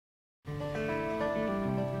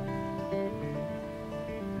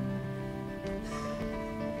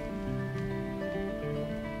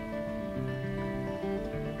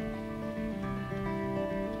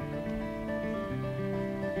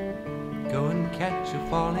catch a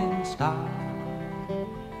falling star.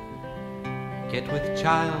 Get with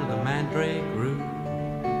child a mandrake root.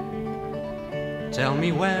 Tell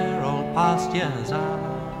me where all past years are,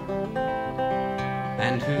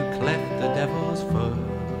 and who cleft the devil's foot.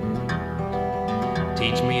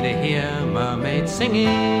 Teach me to hear mermaids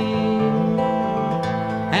singing,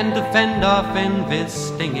 and to fend off envy's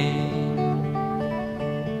stinging,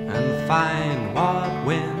 and find what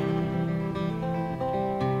wind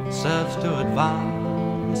serves to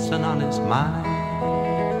advance an honest mind.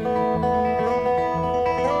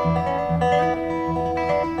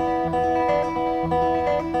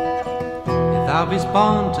 If thou be'st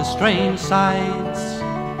born to strange sights,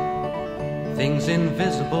 things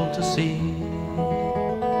invisible to see,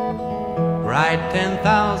 ride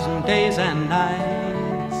 10,000 days and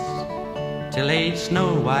nights till age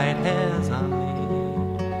snow white hairs on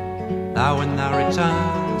thee. Thou when thou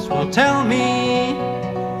returns will tell me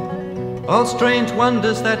all strange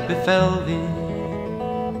wonders that befell thee,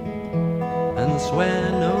 and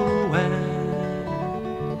swear nowhere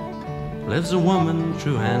lives a woman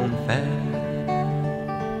true and fair.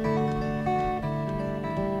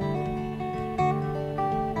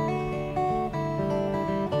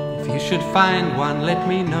 If you should find one, let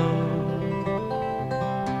me know.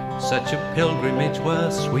 Such a pilgrimage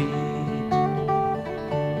were sweet,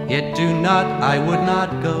 yet do not, I would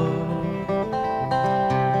not go,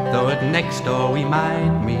 though at next door we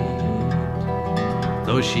might meet.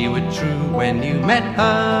 Though she were true when you met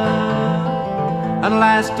her, and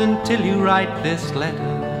last until you write this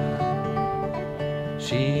letter,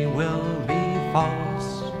 she will be false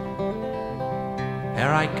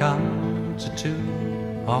ere I come to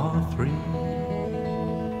 2 or 3.